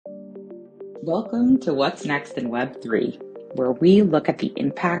Welcome to What's Next in Web3, where we look at the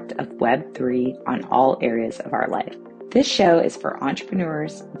impact of Web3 on all areas of our life. This show is for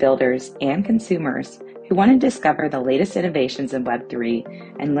entrepreneurs, builders, and consumers who want to discover the latest innovations in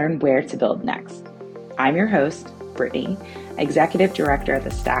Web3 and learn where to build next. I'm your host, Brittany, Executive Director at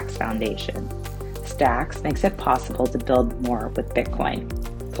the Stacks Foundation. Stacks makes it possible to build more with Bitcoin.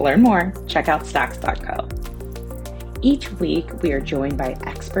 To learn more, check out stacks.co. Each week, we are joined by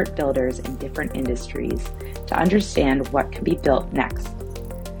expert builders in different industries to understand what can be built next.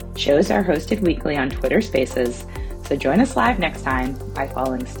 Shows are hosted weekly on Twitter Spaces, so join us live next time by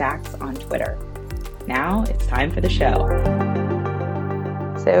following Stacks on Twitter. Now it's time for the show.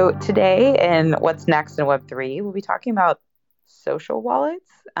 So today in What's Next in Web3, we'll be talking about social wallets.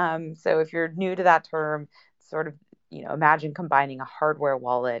 So if you're new to that term, sort of, imagine combining a hardware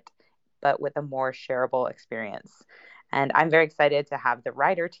wallet, but with a more shareable experience. And I'm very excited to have the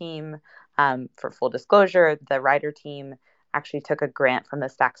Ryder team. For full disclosure, the Ryder team actually took a grant from the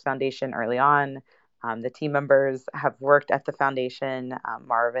Stacks Foundation early on. The team members have worked at the foundation,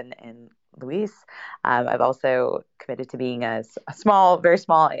 Marvin and Louise. I've also committed to being a very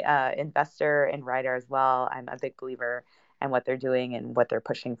small investor in Ryder as well. I'm a big believer in what they're doing and what they're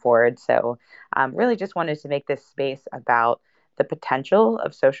pushing forward. So really just wanted to make this space about the potential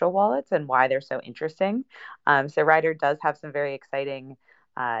of social wallets and why they're so interesting. So Ryder does have some very exciting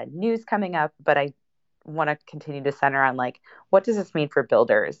news coming up, but I want to continue to center on what does this mean for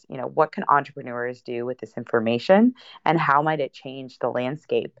builders? What can entrepreneurs do with this information and how might it change the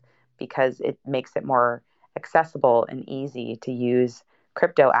landscape? Because it makes it more accessible and easy to use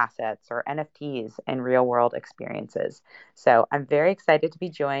crypto assets or NFTs in real world experiences. So I'm very excited to be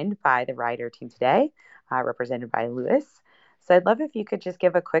joined by the Ryder team today, represented by Louise. So I'd love if you could just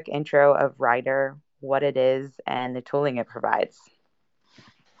give a quick intro of Ryder, what it is, and the tooling it provides.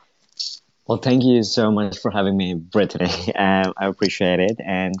 Well, thank you so much for having me, Brittany. I appreciate it.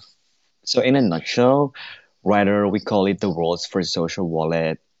 And so in a nutshell, Ryder, we call it the world's first social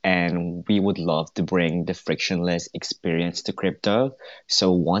wallet. And we would love to bring the frictionless experience to crypto.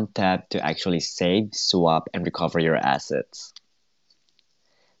 So one tap to actually save, swap, and recover your assets.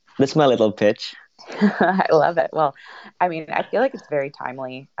 That's my little pitch. I love it. Well, I feel like it's very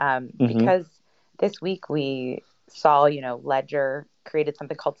timely because this week we saw, Ledger created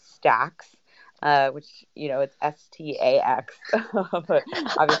something called Stacks, which, it's STAX. But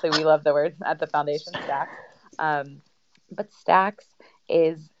obviously we love the words at the foundation, Stacks. But Stacks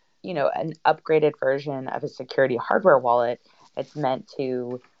is, an upgraded version of a security hardware wallet. It's meant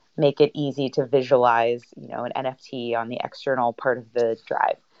to make it easy to visualize, an NFT on the external part of the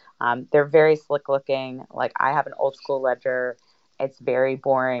drive. They're very slick looking. I have an old school Ledger. It's very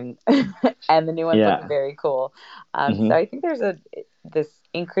boring. And the new ones look very cool. So I think there's this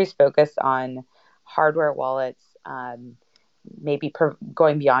increased focus on hardware wallets, maybe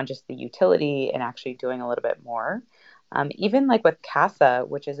going beyond just the utility and actually doing a little bit more. Even with Casa,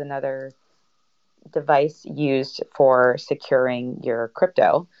 which is another device used for securing your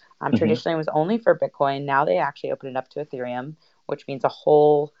crypto. Traditionally, it was only for Bitcoin. Now they actually open it up to Ethereum, which means a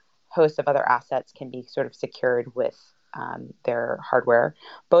whole host of other assets can be sort of secured with their hardware.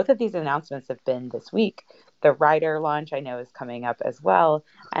 Both of these announcements have been this week. The Ryder launch I know is coming up as well.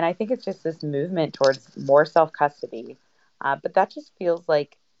 And I think it's just this movement towards more self-custody. But that just feels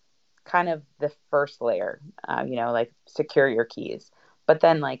like kind of the first layer, secure your keys. But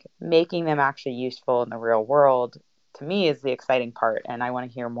then making them actually useful in the real world, to me, is the exciting part. And I want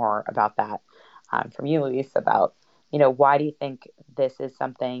to hear more about that from you, Louise, about why do you think this is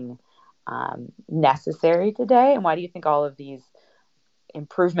something necessary today? And why do you think all of these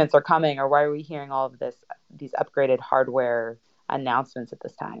improvements are coming? Or why are we hearing all of these upgraded hardware announcements at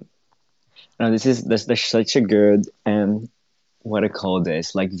this time? No, there's such a good what I call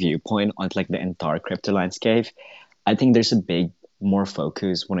this viewpoint on the entire crypto landscape. I think there's a big more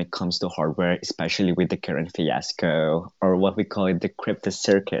focus when it comes to hardware, especially with the current fiasco or what we call it the crypto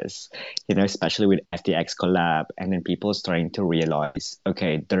circus, especially with FTX collab, and then people starting to realize,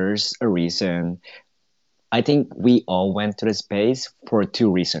 okay, there's a reason. I think we all went to the space for two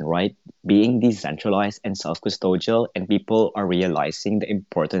reasons, right? Being decentralized and self-custodial, and people are realizing the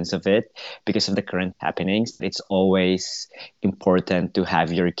importance of it because of the current happenings. It's always important to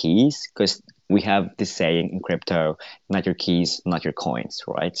have your keys because we have this saying in crypto, not your keys, not your coins,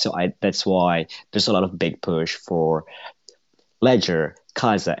 right? So that's why there's a lot of big push for Ledger,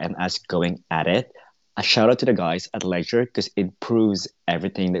 Casa, and us going at it. a shout out to the guys at Ledger because it proves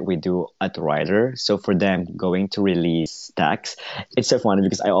everything that we do at Ryder. So for them going to release Stacks, it's so funny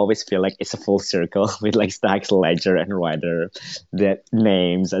because I always feel like it's a full circle with like Stacks, Ledger, and Ryder, the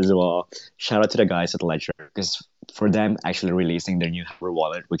names as well. Shout out to the guys at Ledger because for them actually releasing their new hardware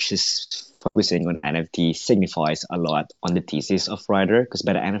wallet, which is focusing on NFT, signifies a lot on the thesis of Ryder because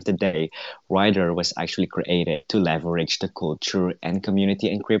by the end of the day, Ryder was actually created to leverage the culture and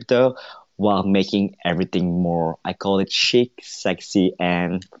community in crypto while making everything more, I call it chic, sexy,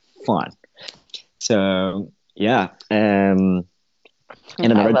 and fun. So yeah, and I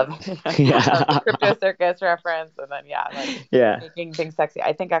another love I love the yeah crypto circus reference, and then yeah, like yeah making things sexy.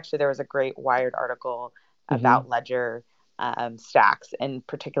 I think actually there was a great Wired article hmm about Ledger stacks, and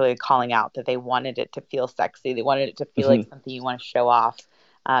particularly calling out that they wanted it to feel sexy. They wanted it to feel hmm like something you want to show off,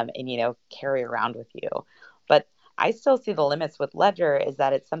 and carry around with you. But I still see the limits with Ledger is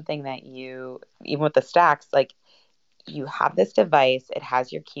that it's something that you, even with the stacks, like you have this device, it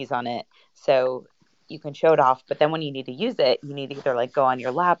has your keys on it. So you can show it off, but then when you need to use it, you need to either like go on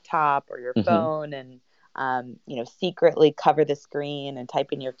your laptop or your hmm phone and secretly cover the screen and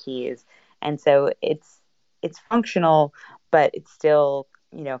type in your keys. And so it's functional, but it's still,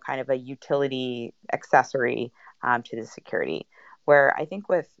 kind of a utility accessory to the security. Where I think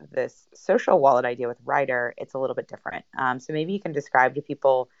with this social wallet idea with Ryder, it's a little bit different. So maybe you can describe to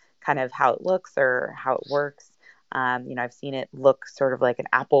people kind of how it looks or how it works. I've seen it look sort of like an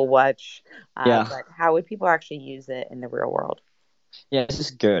Apple Watch, yeah but how would people actually use it in the real world? yeah. This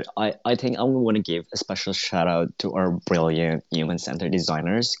is good. I think I want to give a special shout out to our brilliant human-centered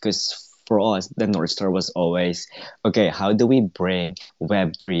designers because for us the North Star was always okay. How do we bring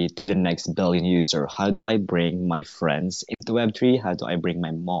Web3 to the next billion user? How do I bring my friends into Web3? How do I bring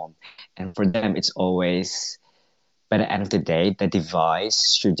my mom? And for them, it's always by the end of the day, the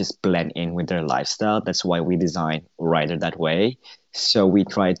device should just blend in with their lifestyle. That's why we design Rider that way. So we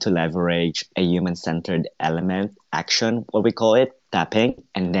try to leverage a human-centered element, action, what we call it, tapping,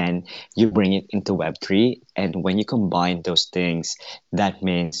 and then you bring it into Web3. And when you combine those things, that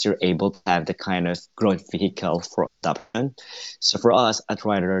means you're able to have the kind of growth vehicle for adoption. So for us at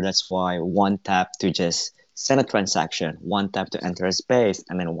Rider, that's why one tap to just send a transaction, one tap to enter a space,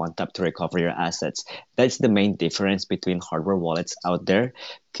 and then one tap to recover your assets. That's the main difference between hardware wallets out there.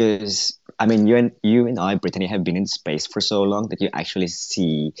 Because I mean, you and I, Brittany, have been in space for so long that you actually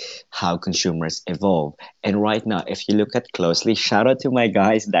see how consumers evolve. And right now, if you look at closely, shout out to my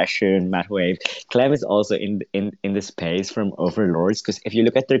guys, Dasher and Matt Wave. Clem is also in the space from Overlords. Because if you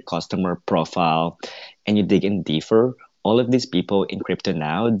look at their customer profile and you dig in deeper, all of these people in crypto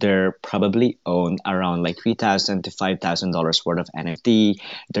now, they're probably own around like $3,000 to $5,000 worth of NFT.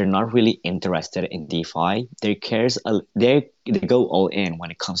 They're not really interested in DeFi. They go all in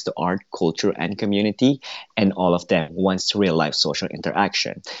when it comes to art, culture, and community, and all of them wants real life social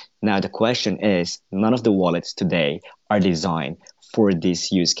interaction. Now the question is, none of the wallets today are designed for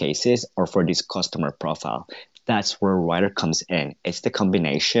these use cases or for this customer profile. That's where Rider comes in. It's the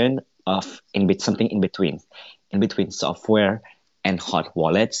combination of something in between software and hot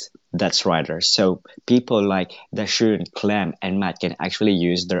wallets. That's Rider. So people like Dashun, Clem, and Matt can actually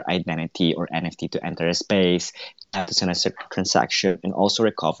use their identity or NFT to enter a space, to send a transaction, and also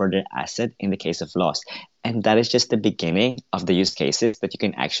recover their asset in the case of loss. And that is just the beginning of the use cases that you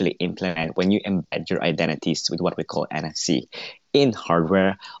can actually implement when you embed your identities with what we call NFC in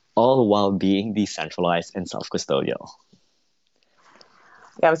hardware, all while being decentralized and self-custodial.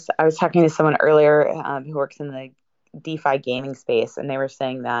 Yeah, I was talking to someone earlier who works in the DeFi gaming space, and they were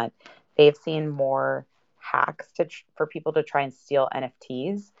saying that they've seen more hacks for people to try and steal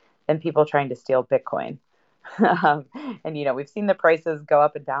NFTs than people trying to steal Bitcoin. um, and we've seen the prices go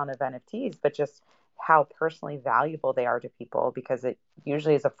up and down of NFTs, but just how personally valuable they are to people because it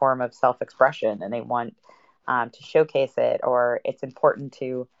usually is a form of self-expression, and they want to showcase it, or it's important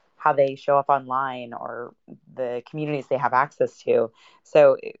to how they show up online or the communities they have access to.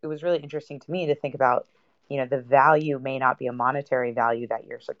 So it was really interesting to me to think about, the value may not be a monetary value that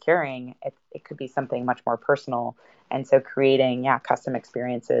you're securing. It could be something much more personal. And so creating, yeah, custom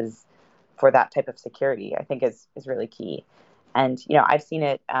experiences for that type of security, I think is really key. And, I've seen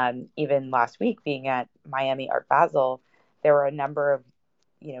it even last week being at Miami Art Basel, there were a number of,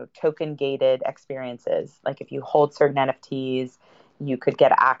 token gated experiences. Like if you hold certain NFTs, you could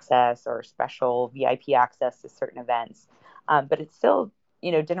get access or special VIP access to certain events. But it still,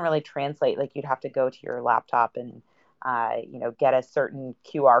 didn't really translate. Like you'd have to go to your laptop and, get a certain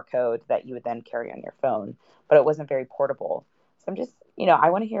QR code that you would then carry on your phone. But it wasn't very portable. So I'm just,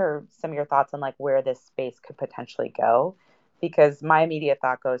 I want to hear some of your thoughts on like where this space could potentially go, because my immediate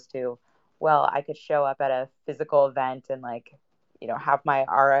thought goes to, well, I could show up at a physical event and like, have my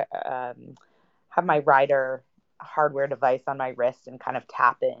have my Ryder hardware device on my wrist and kind of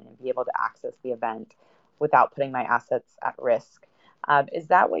tap in and be able to access the event without putting my assets at risk. Is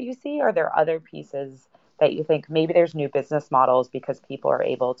that what you see? Are there other pieces that you think maybe there's new business models because people are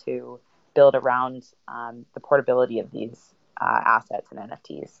able to build around the portability of these assets and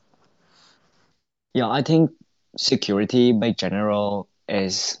NFTs? Yeah, I think security by general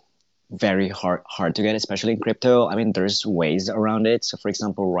is very hard to get, especially in crypto. I mean, there's ways around it. So for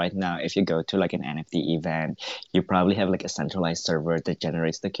example, right now, if you go to like an NFT event, you probably have like a centralized server that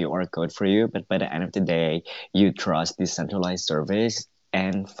generates the QR code for you. But by the end of the day, you trust this centralized service.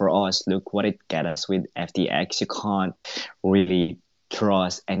 And for us, look what it get us with FTX. You can't really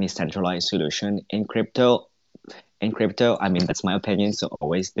trust any centralized solution in crypto. I mean, that's my opinion, so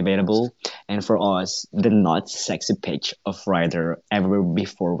always debatable. And for us, the not sexy pitch of Ryder ever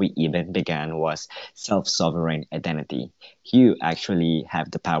before we even began was self-sovereign identity. You actually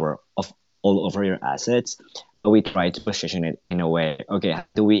have the power of all over your assets, but we try to position it in a way, okay, how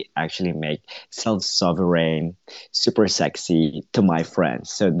do we actually make self-sovereign super sexy to my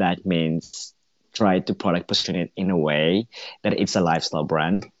friends? So that means try to product position it in a way that it's a lifestyle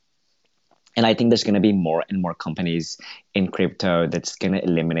brand. And I think there's going to be more and more companies in crypto that's going to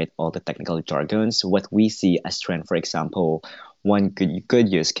eliminate all the technical jargons. What we see as trend, for example, one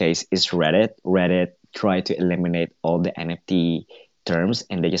good use case is Reddit. Reddit try to eliminate all the NFT terms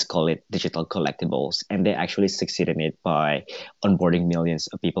and they just call it digital collectibles. And they actually succeed in it by onboarding millions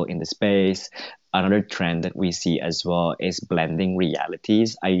of people in the space. Another trend that we see as well is blending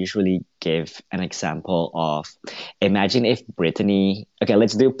realities. I usually give an example of imagine if Brittany, okay,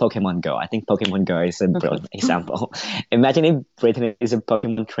 let's do Pokemon Go. I think Pokemon Go is a brilliant example. Imagine if Brittany is a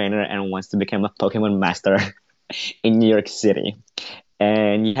Pokemon trainer and wants to become a Pokemon master in New York City.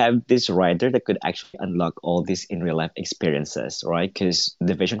 And you have this Ryder that could actually unlock all these in real life experiences, right? Because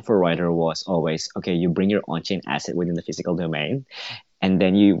the vision for Ryder was always okay, you bring your on chain asset within the physical domain. And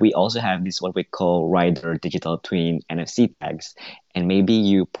then we also have this what we call Ryder digital twin NFC tags. And maybe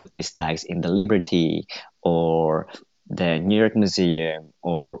you put these tags in the Liberty or the New York Museum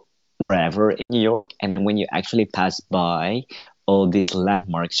or wherever in New York. And when you actually pass by all these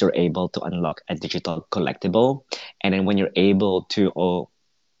landmarks, you're able to unlock a digital collectible. And then when you're able to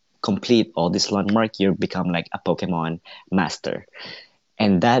complete all this landmark, you become like a Pokemon master.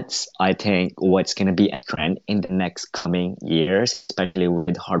 And that's, I think, what's going to be a trend in the next coming years, especially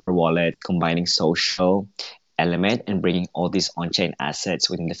with hardware wallet combining social element and bringing all these on-chain assets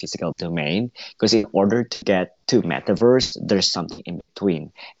within the physical domain. Because in order to get to metaverse, there's something in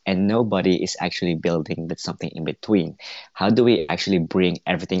between, and nobody is actually building that something in between. How do we actually bring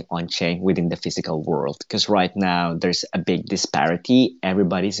everything on-chain within the physical world? Because right now there's a big disparity.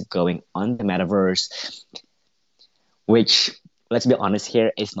 Everybody's going on the metaverse, which let's be honest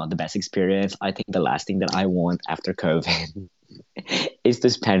here, it's not the best experience. I think the last thing that I want after COVID is to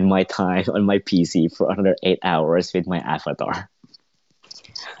spend my time on my PC for another 8 hours with my avatar.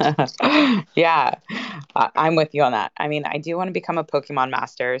 Yeah, I'm with you on that. I mean, I do want to become a Pokemon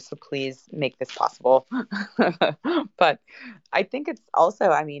master, so please make this possible. But I think it's also,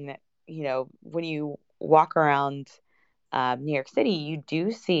 I mean, when you walk around New York City, you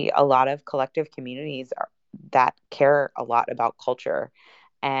do see a lot of collective communities that care a lot about culture.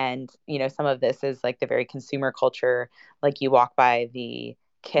 And, some of this is like the very consumer culture, like you walk by the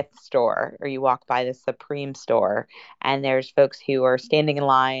Kith store or you walk by the Supreme store, and there's folks who are standing in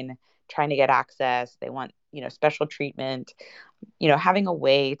line trying to get access. They want, special treatment, having a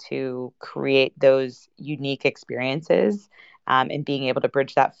way to create those unique experiences and being able to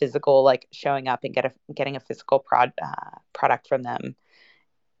bridge that physical, like showing up and getting a physical product from them,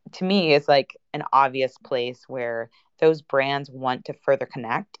 to me is like an obvious place where those brands want to further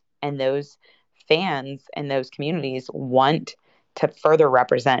connect and those fans and those communities want to further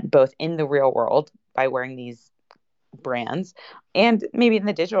represent both in the real world by wearing these brands and maybe in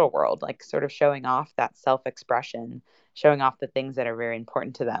the digital world, like sort of showing off that self-expression, showing off the things that are very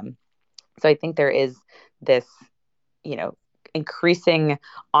important to them. So I think there is this, you know, increasing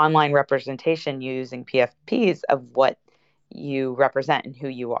online representation using PFPs of what you represent and who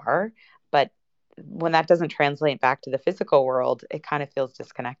you are. But when that doesn't translate back to the physical world, it kind of feels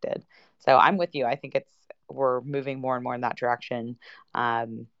disconnected. So I'm with you. I think we're moving more and more in that direction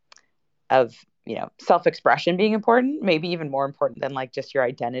um, of self-expression being important, maybe even more important than like just your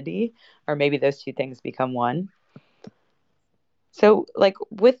identity, or maybe those two things become one. So, like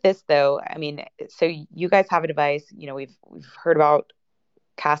with this though, I mean, so you guys have a device. We've heard about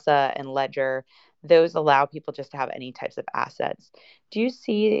Casa and Ledger. those allow people just to have any types of assets. Do you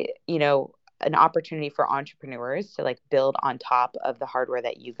see, an opportunity for entrepreneurs to like build on top of the hardware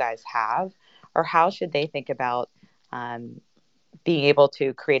that you guys have? Or how should they think about um, being able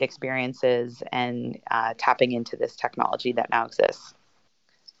to create experiences and tapping into this technology that now exists?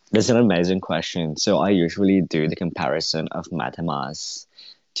 That's an amazing question. So I usually do the comparison of MetaMask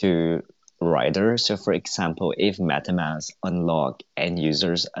to Ryder. So for example, if MetaMask unlock end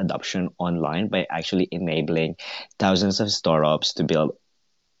users adoption online by actually enabling thousands of startups to build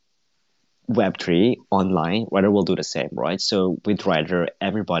Web3 online, Ryder will do the same, right? So with Ryder,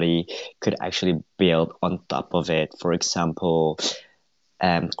 everybody could actually build on top of it. For example,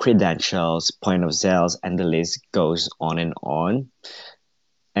 credentials, point of sales, and the list goes on and on.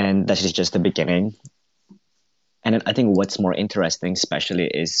 And that is just the beginning. And then I think what's more interesting, especially,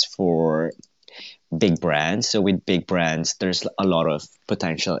 is for big brands. So with big brands, there's a lot of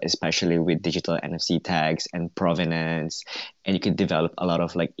potential, especially with digital NFC tags and provenance, and you could develop a lot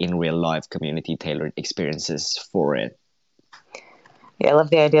of like in real life community tailored experiences for it. Yeah, I love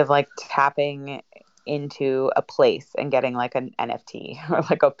the idea of like tapping into a place and getting like an NFT or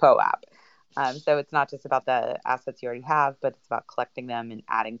like a PO app. So it's not just about the assets you already have, but it's about collecting them and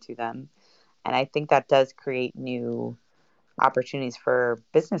adding to them. And I think that does create new opportunities for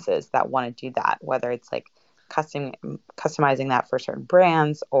businesses that want to do that, whether it's like customizing that for certain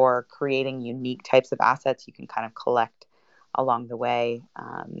brands or creating unique types of assets you can kind of collect along the way.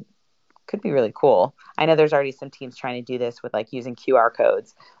 Could be really cool. I know there's already some teams trying to do this with like using QR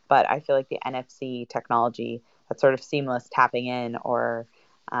codes, but I feel like the NFC technology, that sort of seamless tapping in or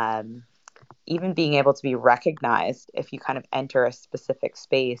um, even being able to be recognized if you kind of enter a specific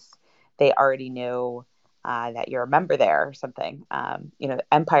space, they already know that you're a member there or something.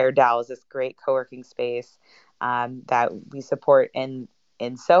 Empire DAO is this great co-working space that we support in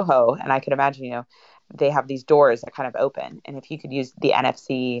Soho, and I could imagine, they have these doors that kind of open, and if you could use the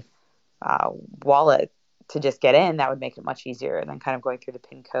NFC uh, wallet to just get in, that would make it much easier than kind of going through the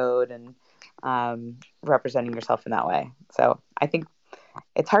PIN code and representing yourself in that way. So I think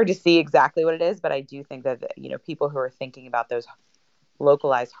it's hard to see exactly what it is, but I do think that people who are thinking about those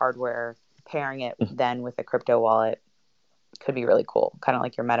localized hardware, pairing it then with a crypto wallet could be really cool. Kind of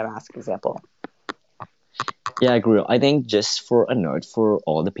like your MetaMask example. Yeah, I agree. I think just for a note for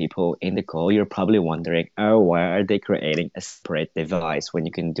all the people in the call, you're probably wondering, oh, why are they creating a separate device when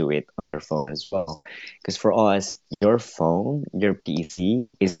you can do it on your phone as well? Because for us, your phone, your PC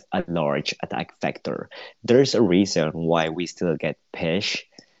is a large attack vector. There's a reason why we still get phish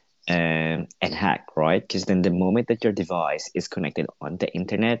and hack, right? Because then the moment that your device is connected on the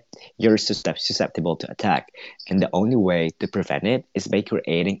internet, you're susceptible to attack. And the only way to prevent it is by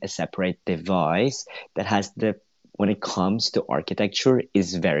creating a separate device that has when it comes to architecture,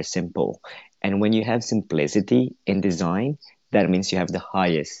 is very simple. And when you have simplicity in design, that means you have the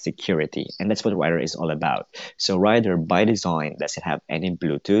highest security. And that's what Ryder is all about. So Ryder, by design, doesn't have any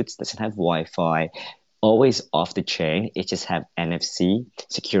Bluetooth, doesn't have Wi-Fi, always off the chain. It just have NFC,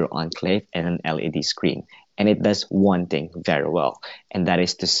 secure enclave, and an LED screen. And it does one thing very well, and that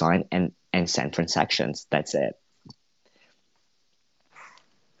is to sign and send transactions. That's it.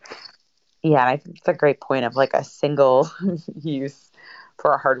 Yeah, I think it's a great point of like a single use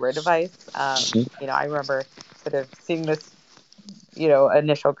for a hardware device. I remember sort of seeing this,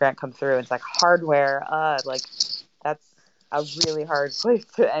 initial grant come through. It's like hardware, like that's a really hard place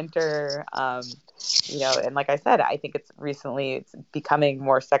to enter. And like I said, I think it's becoming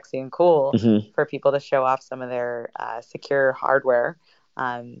more sexy and cool Mm-hmm. for people to show off some of their secure hardware,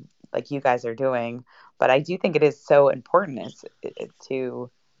 like you guys are doing. But I do think it is so important to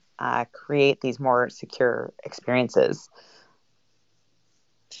create these more secure experiences.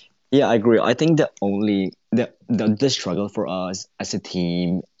 Yeah, I agree. I think the struggle for us as a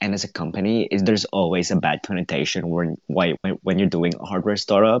team and as a company is there's always a bad connotation when you're doing a hardware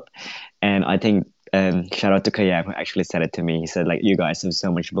startup, and I think shout out to Kayam who actually said it to me. He said like you guys have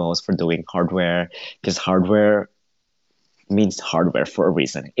so much balls for doing hardware because hardware means hardware for a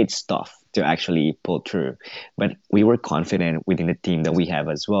reason. It's tough to actually pull through. But we were confident within the team that we have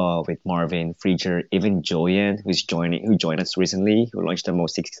as well, with Marvin, Freezer, even Julian, who joined us recently, who launched the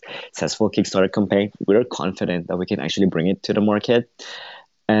most successful Kickstarter campaign. We were confident that we can actually bring it to the market.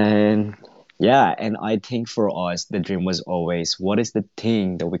 And yeah, and I think for us, the dream was always what is the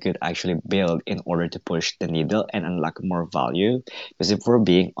thing that we could actually build in order to push the needle and unlock more value? Because if we're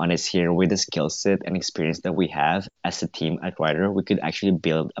being honest here, with the skill set and experience that we have as a team at Ryder, we could actually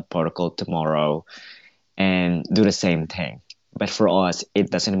build a protocol tomorrow and do the same thing. But for us,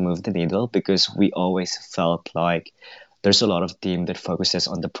 it doesn't move the needle because we always felt like there's a lot of team that focuses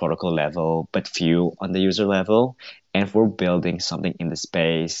on the protocol level, but few on the user level. And if we're building something in the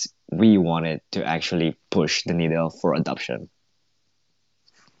space, we wanted to actually push the needle for adoption.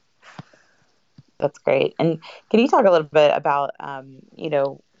 That's great. And can you talk a little bit about,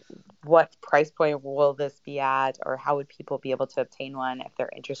 what price point will this be at, or how would people be able to obtain one if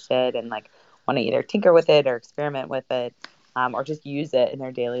they're interested and like want to either tinker with it or experiment with it, or just use it in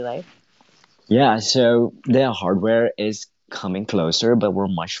their daily life? Yeah, so the hardware is coming closer, but we're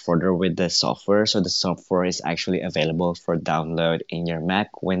much further with the software. So the software is actually available for download in your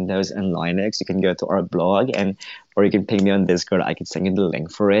Mac, Windows, and Linux. You can go to our blog and or you can ping me on Discord. I can send you the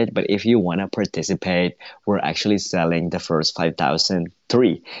link for it. But if you want to participate, we're actually selling the first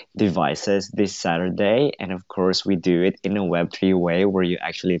 5,003 devices this Saturday. And of course, we do it in a Web3 way where you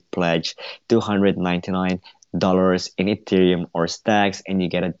actually pledge 299 dollars in Ethereum or stacks, and you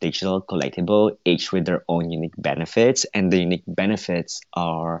get a digital collectible, each with their own unique benefits. And the unique benefits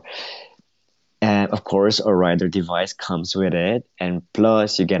are and of course, a Ryder device comes with it, and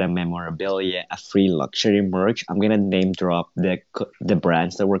plus you get a memorabilia, a free luxury merch. I'm gonna name drop the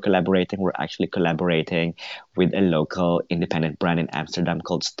brands that we're collaborating. We're actually collaborating with a local independent brand in Amsterdam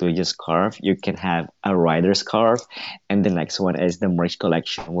called Studio Scarf. You can have a Ryder scarf, and the next one is the merch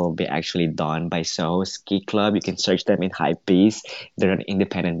collection will be actually done by Soho Ski Club. You can search them in Hypebeast. They're an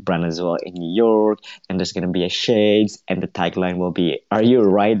independent brand as well in New York, and there's gonna be a shades, and the tagline will be, "Are you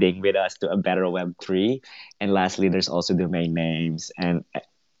riding with us to a better Web3?" And lastly, there's also domain names and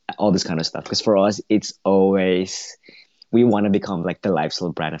all this kind of stuff. Because for us, it's always we want to become like the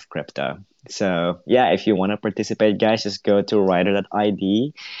lifestyle brand of crypto. So yeah, if you want to participate, guys, just go to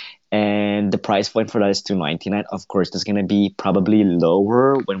Ryder.id, and the price point for that is 299. Of course, that's gonna be probably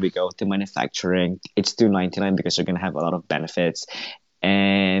lower when we go to manufacturing. It's 299 because you're gonna have a lot of benefits.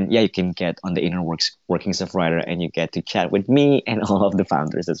 And yeah, you can get on the inner workings of Ryder, and you get to chat with me and all of the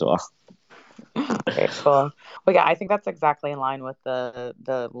founders as well. Very cool. Well, yeah, I think that's exactly in line with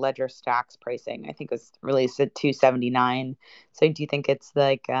the Ledger Stacks pricing. I think it was released at 279. So do you think it's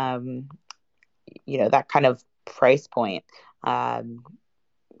like that kind of price point um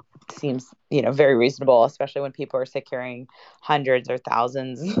seems, very reasonable, especially when people are securing hundreds or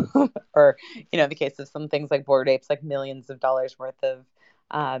thousands or, in the case of some things like Bored Apes, like millions of dollars worth of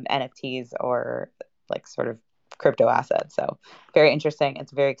NFTs or like sort of crypto assets. So very interesting.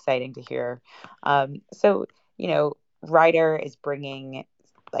 It's very exciting to hear. So, Ryder is bringing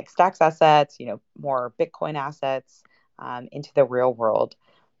like Stacks assets, more Bitcoin assets into the real world.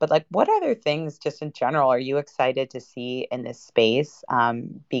 But like, what other things, just in general, are you excited to see in this space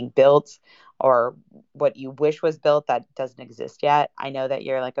being built, or what you wish was built that doesn't exist yet? I know that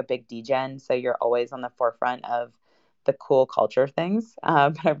you're like a big DGen, so you're always on the forefront of the cool culture things.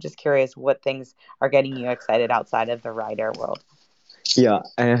 But I'm just curious what things are getting you excited outside of the Ryder world. Yeah,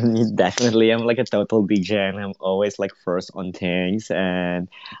 and definitely I'm like a total DJ and I'm always like first on things. And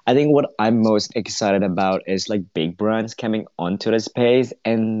I think what I'm most excited about is like big brands coming onto the space,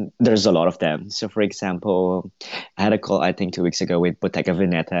 and there's a lot of them. So for example, I had a call I think 2 weeks ago with Bottega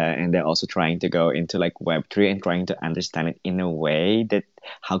Veneta, and they're also trying to go into like Web3 and trying to understand it in a way that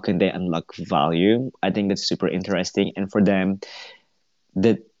how can they unlock value. I think that's super interesting. And for them,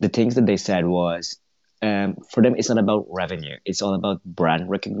 the things that they said was for them it's not about revenue, it's all about brand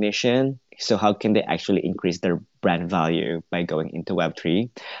recognition. So how can they actually increase their brand value by going into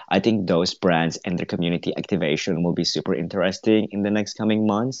Web3? I think those brands and their community activation will be super interesting in the next coming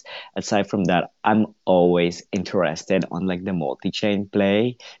months. Aside from that, I'm always interested on like the multi-chain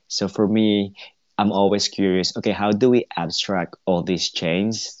play. So for me, I'm always curious, okay, how do we abstract all these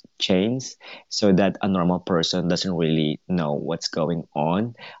chains so that a normal person doesn't really know what's going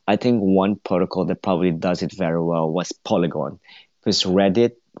on? I think one protocol that probably does it very well was Polygon, because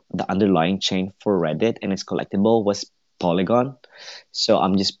Reddit, the underlying chain for Reddit and its collectible was Polygon. So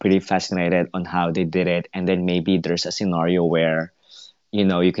I'm just pretty fascinated on how they did it. And then maybe there's a scenario where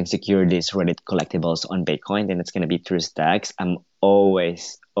you can secure these Reddit collectibles on Bitcoin, then it's going to be through stacks. I'm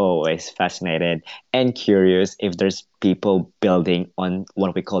always fascinated and curious if there's people building on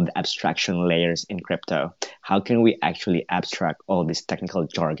what we call the abstraction layers in crypto. How can we actually abstract all these technical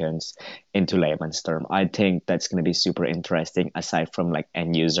jargons into layman's term? I think that's going to be super interesting aside from like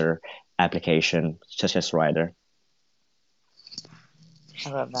end user application such as Ryder. I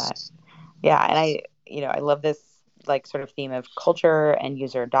love that. Yeah, and I love this like sort of theme of culture and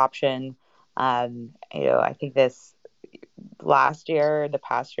user adoption. I think this last year, the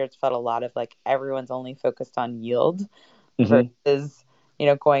past year, it's felt a lot of like everyone's only focused on yield Mm-hmm. versus,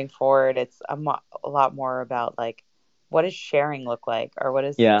 going forward, it's a lot more about like what does sharing look like, or what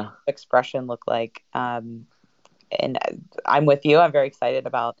does Yeah. expression look like, and I'm with you. I'm very excited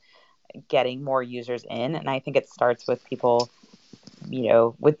about getting more users in. And I think it starts with people,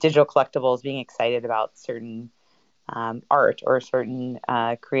 with digital collectibles being excited about certain art or certain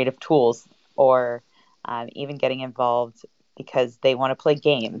creative tools, or even getting involved because they want to play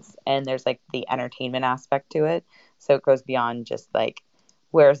games. And there's like the entertainment aspect to it. So it goes beyond just like,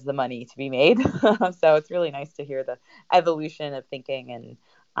 where's the money to be made? So it's really nice to hear the evolution of thinking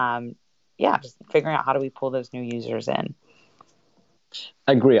and, yeah, just figuring out how do we pull those new users in.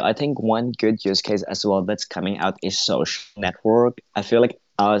 Agree. I think one good use case as well that's coming out is social network. I feel like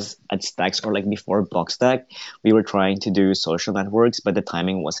us at Stacks or like before Blockstack, we were trying to do social networks, but the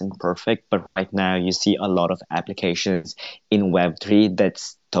timing wasn't perfect. But right now, you see a lot of applications in Web3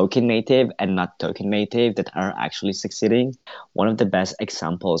 that's token native and not token native that are actually succeeding. One of the best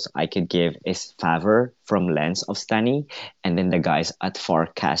examples I could give is Favor from Lens of Stani, and then the guys at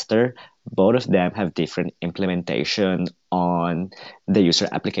Farcaster. Both of them have different implementation on the user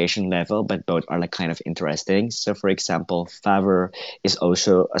application level, but both are like kind of interesting. So, for example, Favor is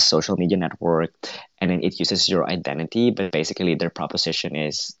also a social media network, and then it uses your identity, but basically their proposition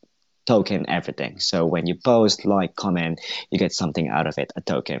is token everything. So when you post, like, comment, you get something out of it, a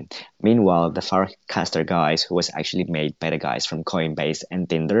token. Meanwhile, the Farcaster guys, who was actually made by the guys from Coinbase and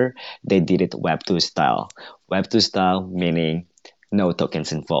Tinder, they did it Web2 style. Web2 style meaning no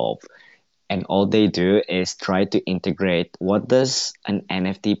tokens involved, and all they do is try to integrate what does an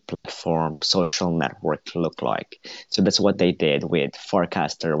NFT platform social network look like. So that's what they did with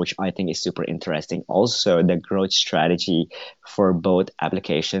Forecaster, which I think is super interesting. Also, the growth strategy for both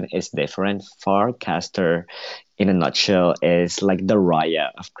application is different. Forecaster, in a nutshell, is like the Raya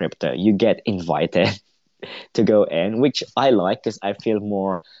of crypto. You get invited to go in, which I like because I feel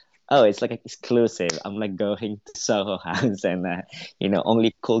more. Oh, it's like exclusive. I'm like going to Soho House, and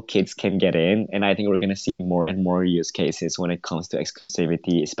only cool kids can get in. And I think we're gonna see more and more use cases when it comes to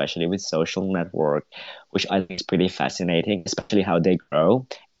exclusivity, especially with social network, which I think is pretty fascinating, especially how they grow.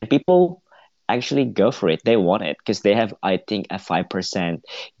 And people actually go for it. They want it because they have, I think, a 5%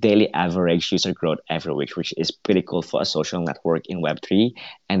 daily average user growth every week, which is pretty cool for a social network in Web3.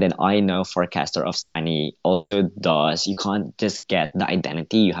 And then I know Forecaster of Sunny also does. You can't just get the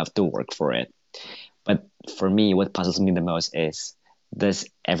identity, you have to work for it. But for me, what puzzles me the most is, does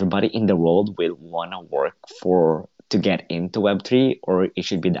everybody in the world will want to work for to get into Web3, or it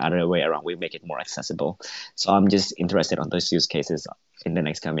should be the other way around? We make it more accessible. So I'm just interested on those use cases in the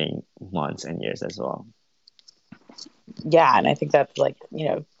next coming months and years as well. Yeah, and I think that's like,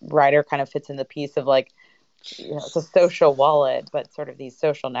 Ryder kind of fits in the piece of like, it's a social wallet, but sort of these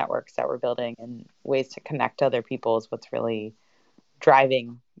social networks that we're building and ways to connect to other people is what's really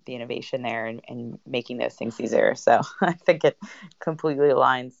driving the innovation there, and making those things easier. So I think it completely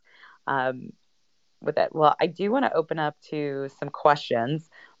aligns with it. Well, I do want to open up to some questions,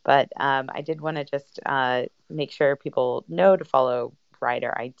 but I did want to just make sure people know to follow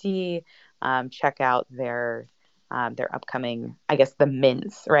Ryder ID, check out their upcoming, I guess, the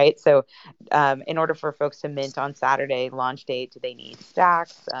mints, right? So, in order for folks to mint on Saturday, launch date, do they need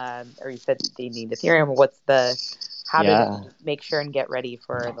stacks? Or you said they need Ethereum? How do Yeah. they make sure and get ready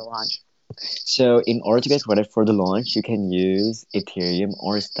for the launch? So in order to get ready for the launch, you can use Ethereum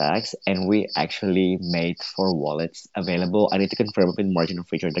or Stacks, and we actually made 4 wallets available. I need to confirm with Margin of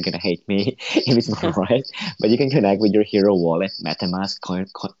Future. They're gonna hate me if it's not right, but you can connect with your Hero wallet, MetaMask,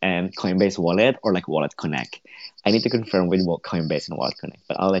 and Coinbase wallet, or like Wallet Connect. I need to confirm with Coinbase and Wallet Connect,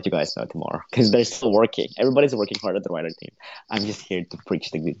 but I'll let you guys know tomorrow because they're still working. Everybody's working hard at the Ryder team. I'm just here to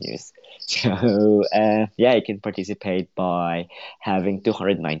preach the good news. So yeah, you can participate by having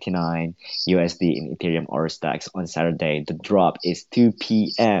 299 USD in Ethereum or Stacks on Saturday. The drop is 2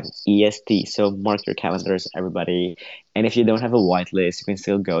 p.m. EST. So mark your calendars, everybody. And if you don't have a whitelist, you can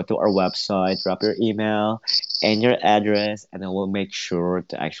still go to our website, drop your email and your address, and then we'll make sure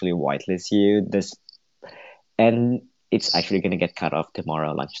to actually whitelist you. And it's actually gonna get cut off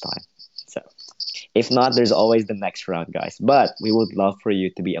tomorrow lunchtime. So if not, there's always the next round, guys. But we would love for you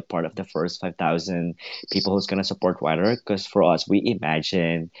to be a part of the first 5,000 people who's gonna support Ryder. Because for us, we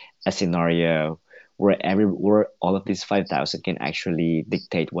imagine a scenario where all of these 5,000 can actually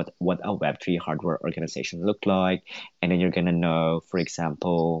dictate what a Web3 hardware organization look like, and then you're gonna know, for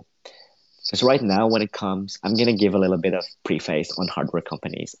example, Because right now, when it comes, I'm gonna give a little bit of preface on hardware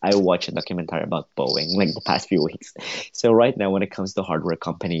companies. I watched a documentary about Boeing like the past few weeks. So right now, when it comes to hardware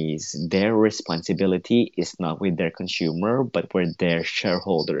companies, their responsibility is not with their consumer, but with their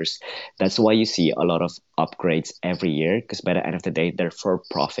shareholders. That's why you see a lot of upgrades every year. Because by the end of the day, they're for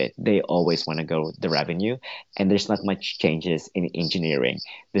profit. They always want to go with the revenue, and there's not much changes in engineering.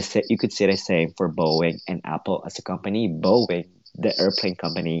 You could say the same for Boeing and Apple as a company. Boeing, the airplane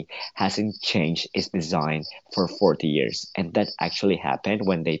company, hasn't changed its design for 40 years. And that actually happened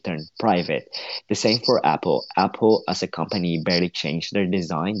when they turned private. The same for Apple. Apple, as a company, barely changed their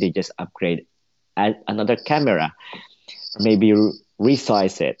design. They just upgrade another camera, maybe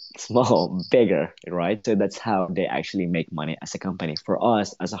resize it small, bigger, right? So that's how they actually make money as a company. For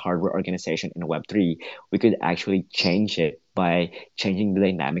us, as a hardware organization in Web3, we could actually change it by changing the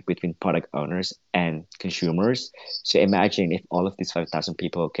dynamic between product owners and consumers. So imagine if all of these 5,000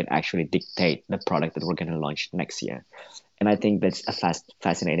 people can actually dictate the product that we're going to launch next year. And I think that's a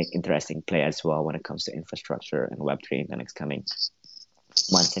fascinating, interesting play as well when it comes to infrastructure and Web3 in the next coming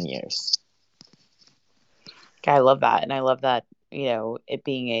months and years. I love that. And I love that, it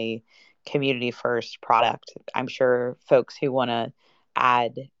being a community first product. I'm sure folks who want to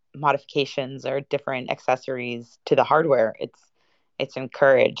add modifications or different accessories to the hardware, it's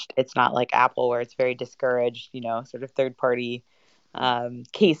encouraged. It's not like Apple where it's very discouraged, sort of third party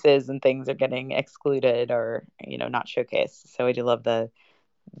cases and things are getting excluded or, not showcased. So I do love the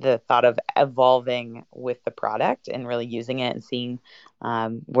thought of evolving with the product and really using it and seeing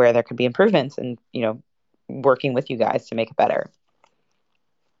where there could be improvements and working with you guys to make it better.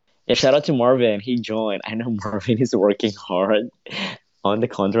 Yeah, shout out to Marvin. He joined. I know Marvin is working hard on the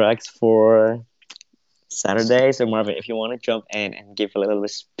contracts for Saturday. So Marvin, if you want to jump in and give a little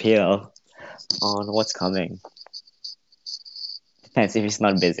spiel on what's coming, depends if he's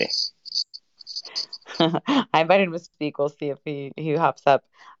not busy. I invited him to speak. We'll see if he hops up.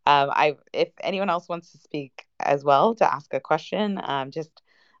 If anyone else wants to speak as well to ask a question, just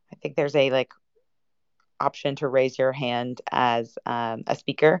I think there's a like option to raise your hand as a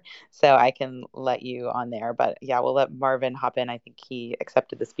speaker, so I can let you on there. But yeah, we'll let Marvin hop in. I think he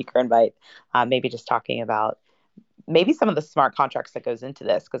accepted the speaker invite. Maybe just talking about maybe some of the smart contracts that goes into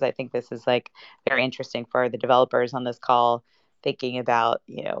this because I think this is like very interesting for the developers on this call, thinking about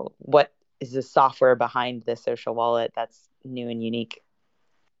what is the software behind the social wallet that's new and unique.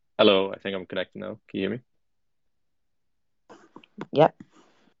 Hello, I think I'm connected now. Can you hear me? Yep.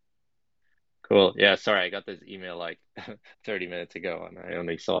 Cool. Yeah, sorry, I got this email like 30 minutes ago and I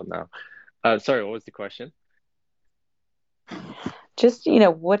only saw it now. Sorry, what was the question? Just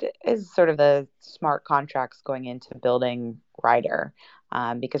what is sort of the smart contracts going into building Ryder,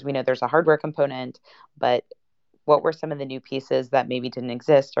 because we know there's a hardware component, but what were some of the new pieces that maybe didn't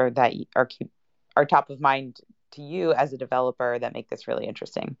exist or that are top of mind to you as a developer that make this really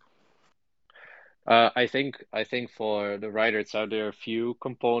interesting? I think for the Ryder itself, there are a few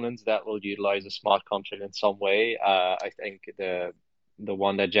components that will utilize a smart contract in some way. I think the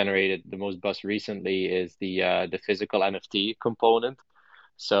one that generated the most buzz recently is the physical NFT component.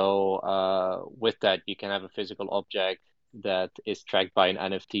 So with that, you can have a physical object that is tracked by an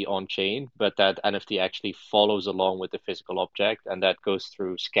NFT on chain, but that NFT actually follows along with the physical object, and that goes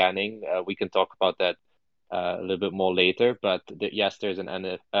through scanning. We can talk about that a little bit more later, but yes, there's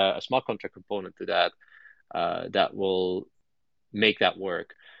a smart contract component to that that will make that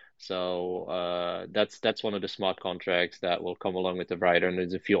work. So that's one of the smart contracts that will come along with the Rider, and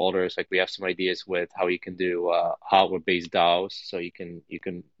there's a few others. Like we have some ideas with how you can do hardware-based DAOs, so you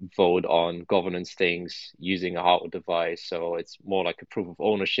can vote on governance things using a hardware device. So it's more like a proof of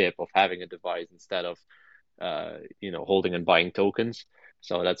ownership of having a device instead of holding and buying tokens.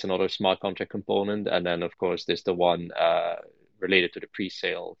 So that's another smart contract component. And then of course there's the one related to the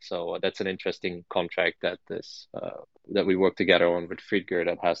pre-sale. So that's an interesting contract that we work together on with Friedger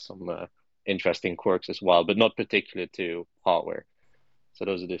that has some interesting quirks as well, but not particular to hardware. So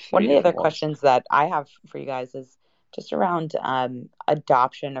those are the One three of the other different ones. questions that I have for you guys is just around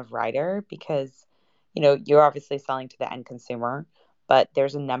adoption of Ryder, because you're obviously selling to the end consumer, but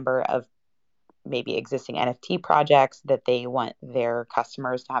there's a number of maybe existing NFT projects that they want their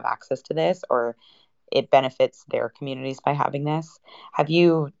customers to have access to this, or it benefits their communities by having this. Have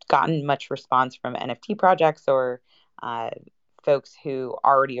you gotten much response from NFT projects or uh, folks who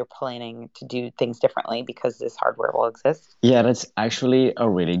already are planning to do things differently because this hardware will exist? Yeah, that's actually a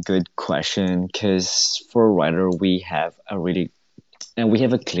really good question because for Ryder, we have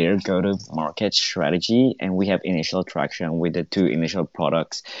a clear go-to-market strategy, and we have initial traction with the two initial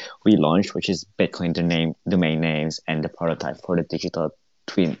products we launched, which is Bitcoin domain names and the prototype for the digital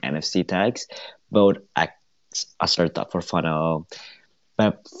twin NFC tags. Both act as our top for funnel.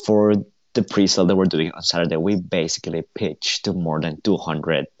 But for the pre-sale that we're doing on Saturday, we basically pitched to more than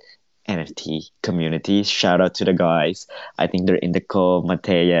 200 NFT communities. Shout out to the guys. I think they're in the call,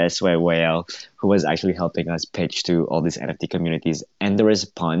 Mateus, Whale, who was actually helping us pitch to all these NFT communities. And the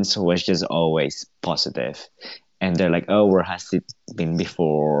response was just always positive. And they're like, oh, where has it been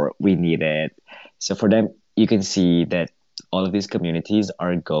before? We need it. So for them, you can see that all of these communities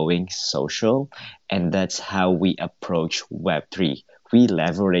are going social, and that's how we approach Web3. We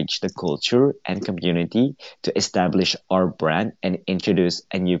leverage the culture and community to establish our brand and introduce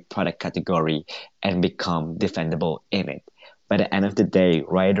a new product category and become defendable in it. By the end of the day,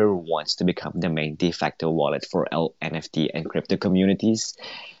 Ryder wants to become the main de facto wallet for all NFT and crypto communities.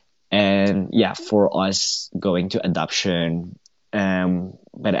 And yeah, for us going to adoption,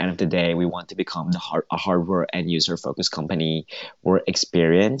 by the end of the day, we want to become a hardware and user focused company where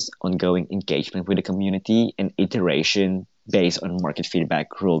experience, ongoing engagement with the community, and iteration based on market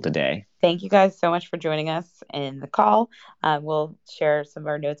feedback rule the day. Thank you guys so much for joining us in the call. We'll share some of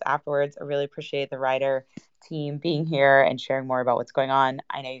our notes afterwards. I really appreciate the Ryder team being here and sharing more about what's going on.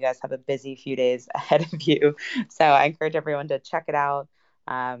 I know you guys have a busy few days ahead of you, so I encourage everyone to check it out.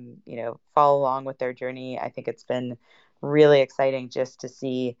 Follow along with their journey. I think it's been really exciting just to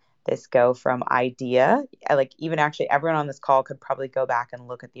see this go from idea. Like, even actually everyone on this call could probably go back and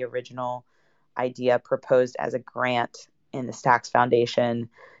look at the original idea proposed as a grant in the Stacks Foundation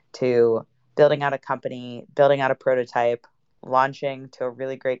to building out a company, building out a prototype, launching to a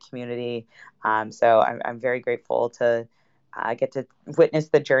really great community. So I'm very grateful to get to witness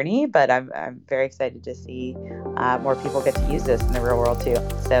the journey, but I'm very excited to see more people get to use this in the real world too.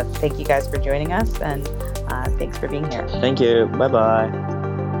 So thank you guys for joining us, and thanks for being here. Thank you. Bye-bye.